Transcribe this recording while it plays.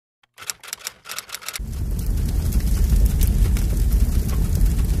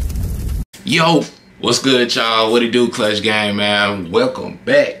Yo, what's good, y'all? What it do, Clutch Gang, man? Welcome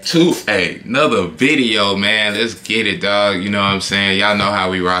back to another video, man. Let's get it, dog. You know what I'm saying? Y'all know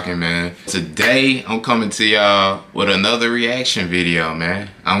how we rocking, man. Today, I'm coming to y'all with another reaction video, man.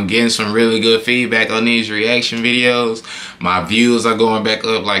 I'm getting some really good feedback on these reaction videos. My views are going back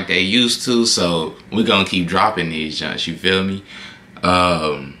up like they used to, so we're gonna keep dropping these junks, you feel me?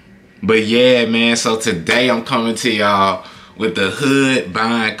 But yeah, man, so today I'm coming to y'all with the hood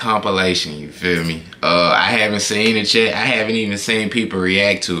buying compilation, you feel me? I haven't seen it yet. I haven't even seen people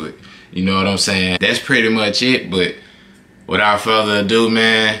react to it. You know what I'm saying? That's pretty much it, but without further ado,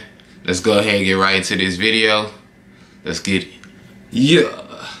 man, let's go ahead and get right into this video. Let's get it. Yeah.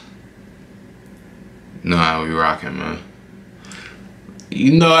 Know how we rocking, man.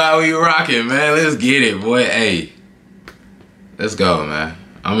 You know how we rocking, man. Let's get it, boy. Hey, let's go, man.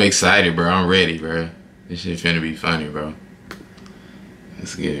 I'm excited, bro. I'm ready, bro. This shit finna be funny, bro.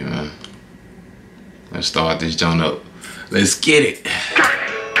 Let's get it, man. Let's start this joint up. Let's get it.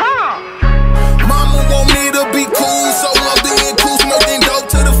 Come on. Mama want me to be cool, so I'm being cool, smoking dope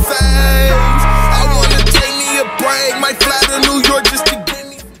to the face. I wanna take me a break, might fly to New York just to get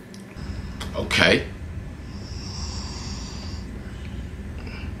me. Okay.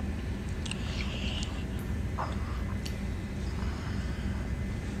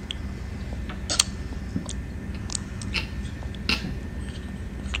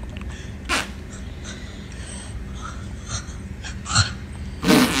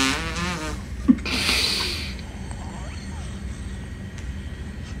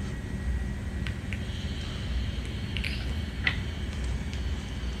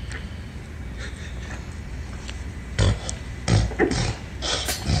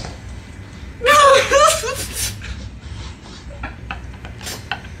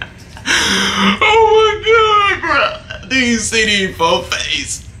 Oh my god, bro. Do you see these four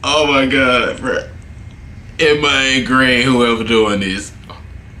face? Oh my god, bro. It ain't green, whoever doing this.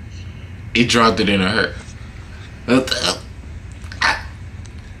 He dropped it in her.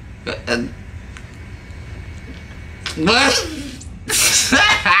 What?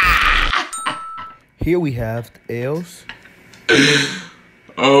 Here we have L's.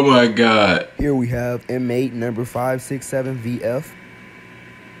 Oh my god. Here we have inmate number 567 VF.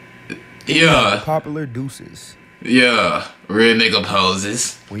 Yeah. Popular deuces. Yeah. Real nigga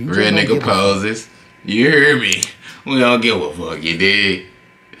poses. Well, Real nigga poses. You hear me? We don't give a fuck, you dig?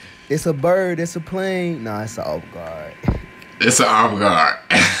 It's a bird, it's a plane. Nah, it's an off guard. It's an off guard.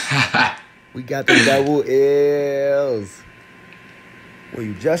 We got the double L's. Well,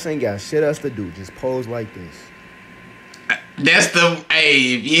 you just ain't got shit else to do. Just pose like this. That's the,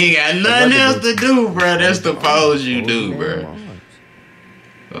 hey, if you ain't got nothing else to do, bro, that's the pose you do, bro.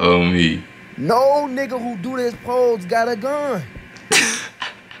 Oh, me. No nigga who do this pose got a gun. I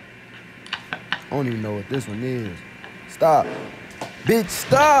don't even know what this one is. Stop. Bitch,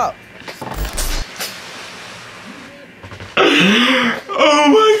 stop. Oh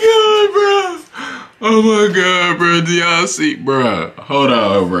my god, bro. Oh my god, bro. Do y'all see, bro? Hold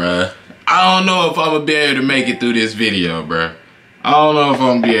on, bro. I don't know if I'm gonna be able to make it through this video, bro. I don't know if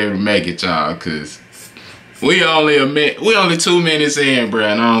I'm gonna be able to make it, y'all, cause we only 2 minutes in, bro,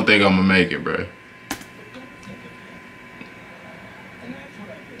 and I don't think I'm gonna make it, bro.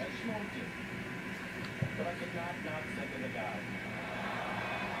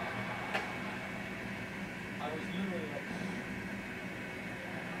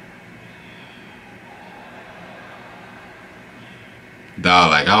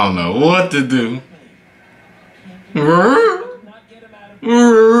 Dog, like, I don't know what to do.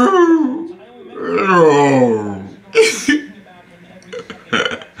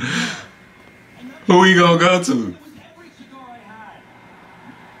 Who we gonna go to?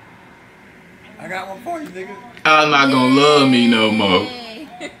 I got one for you, nigga. I'm not gonna love me no more.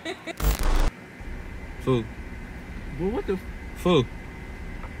 Fool. Well, what the Fool.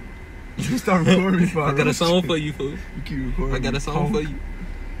 You start recording me for I got a song for you, fool. You keep recording. I got a song for you.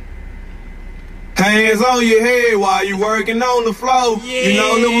 Hands on your head while you working on the floor. Yeah. You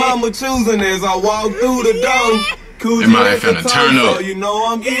know the mama choosing as I walk through the door. Cool, Am I finna turn up? so you know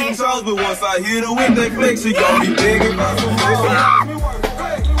I'm getting toast, but once I hit her with that flex, she gon' be thinking about some more.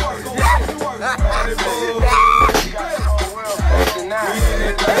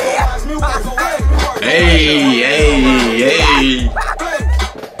 Hey, hey, hey.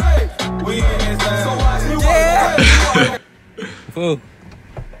 Fool.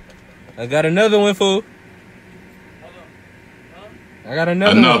 I got another one, fool. I got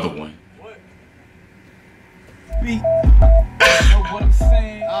another one. What I'm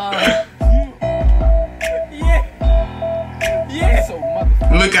saying? Yeah.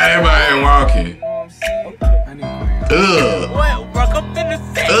 Look got everybody walking.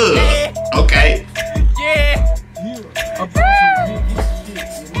 Okay. Yeah.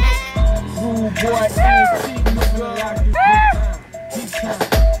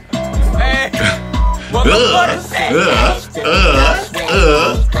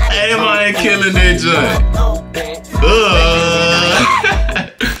 Everybody killing that joint.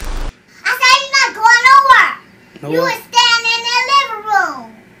 I said you're not going nowhere. Nowhere? You were standing in the living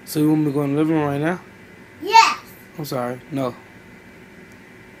room. So you want me to go in the living room right now? Yes. I'm sorry. No.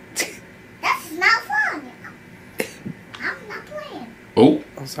 That's not funny. I'm not playing. Oh,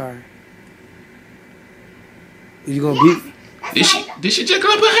 I'm sorry. You gonna beat? did she just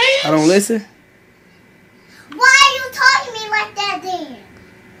clap her hands? I don't listen? Why are you talking to me like that then?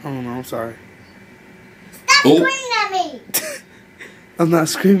 I don't know. I'm sorry. Stop Oh. screaming at me. I'm not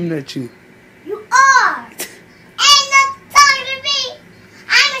screaming at you. You are. Ain't nothing talking to me.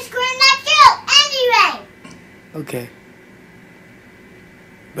 I'm screaming at you anyway. Okay.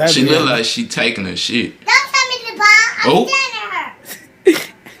 She look like she taking her shit. Don't tell me to buy. I'm Oh. standing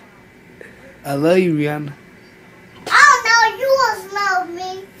her. I love you, Rihanna. I don't know you was love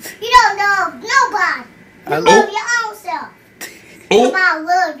me. You don't love nobody. You I love your own self. Oh, I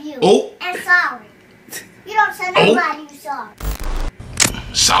love you. Oh. And sorry. You don't tell nobody you sorry.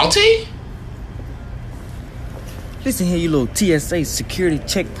 salty? Listen here, you little TSA security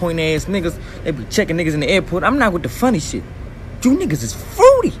checkpoint ass niggas. They be checking niggas in the airport. I'm not with the funny shit. You niggas is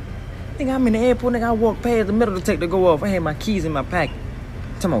fruity. Nigga, I'm in the airport, nigga. I walk past the metal detector go off. I had my keys in my pocket.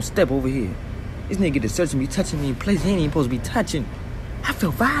 Tell me, step over here. This nigga get to searching me, touching me in places he ain't even supposed to be touching. I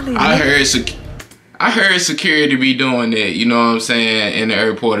feel violated. I heard security be doing that, you know what I'm saying, in the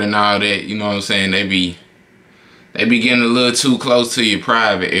airport and all that, you know what I'm saying, they be getting a little too close to your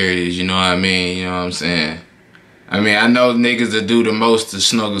private areas, you know what I mean, you know what I'm saying. I mean, I know niggas that do the most to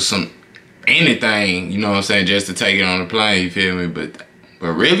snuggle some anything, you know what I'm saying, just to take it on the plane, you feel me, but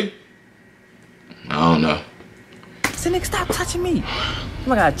really? I don't know. Say, nigga, stop touching me. I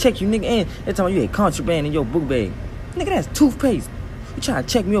gotta check you, nigga, and they talking about you had contraband in your book bag. Nigga, that's toothpaste. You trying to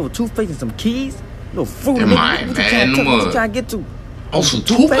check me over toothpaste and some keys? Little fruit, Am nigga. I What mad in the what you mud? trying to get to? Oh, some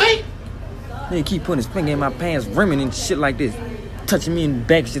toothpaste? Nigga keep putting his finger in my pants, rimming and shit like this. Touching me in the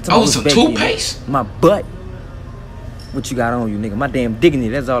back shit. Oh, some toothpaste? My butt. What you got on you, nigga? My damn dignity,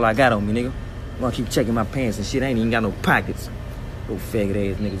 that's all I got on me, nigga. I'm gonna keep checking my pants and shit. I ain't even got no pockets. Little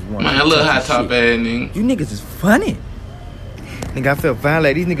faggot ass niggas want. Man, little hot top ass nigga. You niggas is funny. Nigga, I felt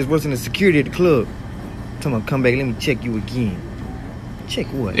violated. These niggas worse than the security at the club. Tell me, come back, let me check you again. Check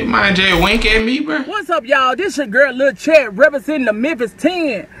what? They mind just wink at me, bro? What's up, y'all? This your girl Lil Chat representing the Memphis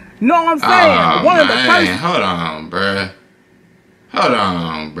 10. Know what I'm saying? Oh, One of the man. first. Hold on, bruh. Hold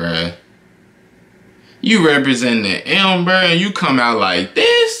on, bruh. You represent the M, bruh, and you come out like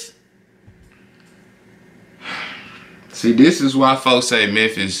this? See, this is why folks say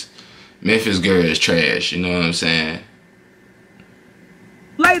Memphis girl is trash, you know what I'm saying?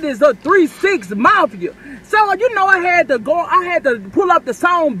 Ladies of 3-6 Mafia. So, you know, I had to pull up the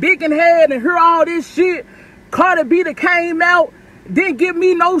song Big and Head and hear all this shit. Carter B that came out, didn't give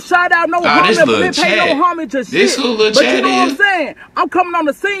me no shout out, no homage, didn't pay no homage to This shit. who Lil But Chat you know what is? I'm saying? I'm coming on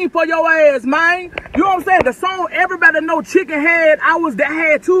the scene for your ass, man. You know what I'm saying? The song everybody know Chicken Head, that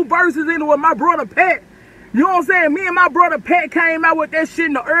had 2 verses in it with my brother Pat. You know what I'm saying? Me and my brother Pat came out with that shit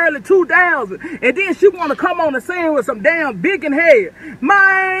in the early 2000s. And then she want to come on the scene with some damn Big and Head.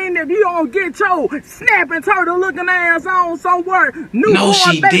 Man, if you don't get your snapping turtle looking ass on somewhere, No,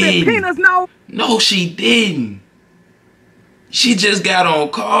 she didn't. penis, no. No, she didn't. She just got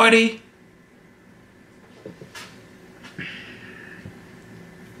on Cardi.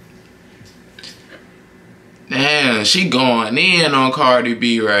 Damn, she going in on Cardi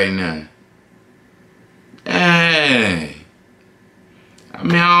B right now. Dang. I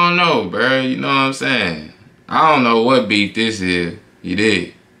mean, I don't know, bro. You know what I'm saying? I don't know what beef this is. You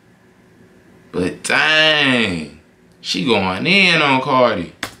did. But dang. She going in on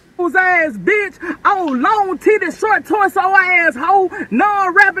Cardi. Ass bitch, oh long titty, short torso ass hoe,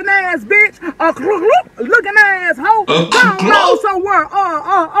 non-rapping ass bitch, looking ass hoe, down somewhere,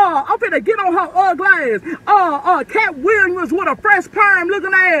 I'm finna get on her ugly ass, Cat Williams with a fresh perm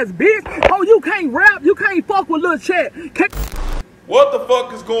looking ass bitch, oh you can't rap, you can't fuck with Lil Chat. What the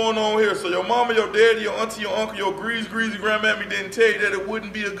fuck is going on here? So your mama, your daddy, your auntie, your uncle, your greasy grandmammy didn't tell you that it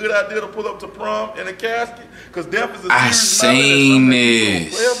wouldn't be a good idea to pull up to prom in a casket? Because death is a I serious matter seen that you don't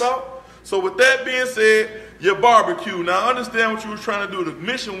this. play about. So with that being said, your barbecue. Now I understand what you was trying to do. The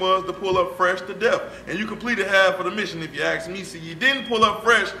mission was to pull up fresh to death. And you completed half of the mission if you ask me. See, you didn't pull up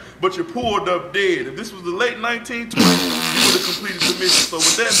fresh but you pulled up dead. If this was the late 1920s, you would have completed the mission. So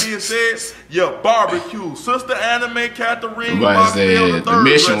with that being said, your barbecue. Sister Anime Catherine the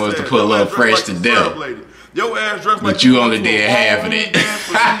mission was to pull up fresh to death. Your ass dressed like but you only did half of it.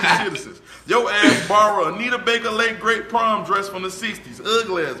 Your ass borrow Anita Baker late great prom dress from the 60s.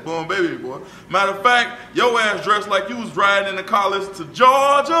 Ugly ass, boy, baby boy. Matter of fact, your ass dressed like you was riding in the college to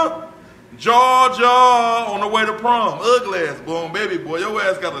Georgia on the way to prom. Ugly ass, boy, baby boy. Your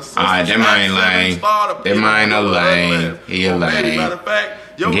ass got a sister. Alright, that man lame. That man a lame. He a lame. Matter of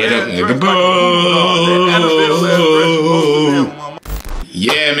fact, your get ass up, dressed nigga.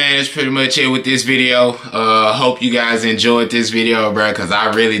 Yeah, man, that's pretty much it with this video. Hope you guys enjoyed this video, bro, because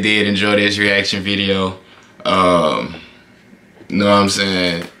I really did enjoy this reaction video. You know what I'm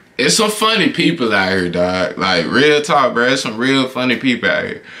saying? It's some funny people out here, dog. Like, real talk, bro. It's some real funny people out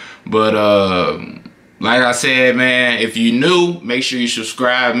here. But, like I said, man, if you new, make sure you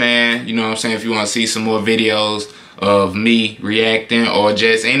subscribe, man. You know what I'm saying? If you want to see some more videos of me reacting or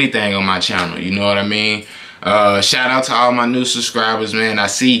just anything on my channel, you know what I mean? Shout out to all my new subscribers, man. I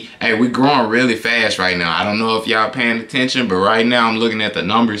see, hey, we growing really fast right now. I don't know if y'all paying attention, but right now I'm looking at the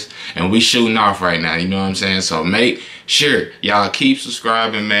numbers and we shooting off right now, you know what I'm saying? So make sure y'all keep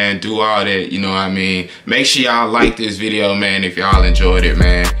subscribing, man. Do all that, you know what I mean? Make sure y'all like this video, man, if y'all enjoyed it,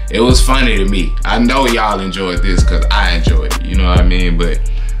 man. It was funny to me. I know y'all enjoyed this because I enjoyed it, you know what I mean? But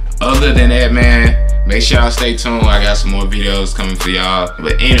other than that, man, make sure y'all stay tuned. I got some more videos coming for y'all.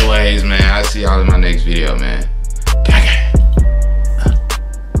 But anyways, man, I'll see y'all in my next video, man.